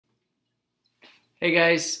Hey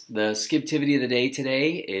guys, the skiptivity of the day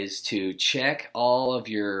today is to check all of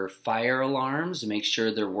your fire alarms, make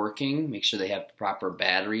sure they're working, make sure they have proper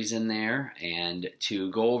batteries in there, and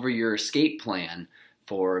to go over your escape plan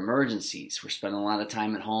for emergencies. We're spending a lot of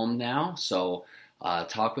time at home now, so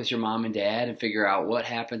talk with your mom and dad and figure out what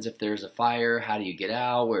happens if there's a fire, how do you get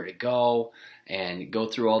out, where to go, and go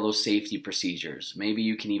through all those safety procedures. Maybe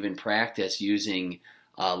you can even practice using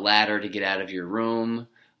a ladder to get out of your room,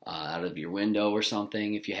 out of your window or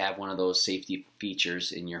something if you have one of those safety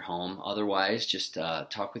features in your home. Otherwise, just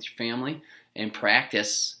talk with your family and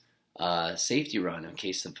practice safety run in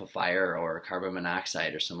case of a fire or carbon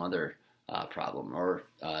monoxide or some other problem. Or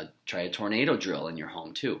try a tornado drill in your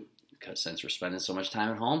home too, because since we're spending so much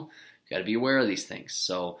time at home, you've got to be aware of these things.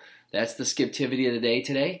 So that's the skiptivity of the day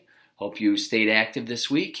today. Hope you stayed active this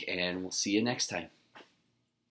week, and we'll see you next time.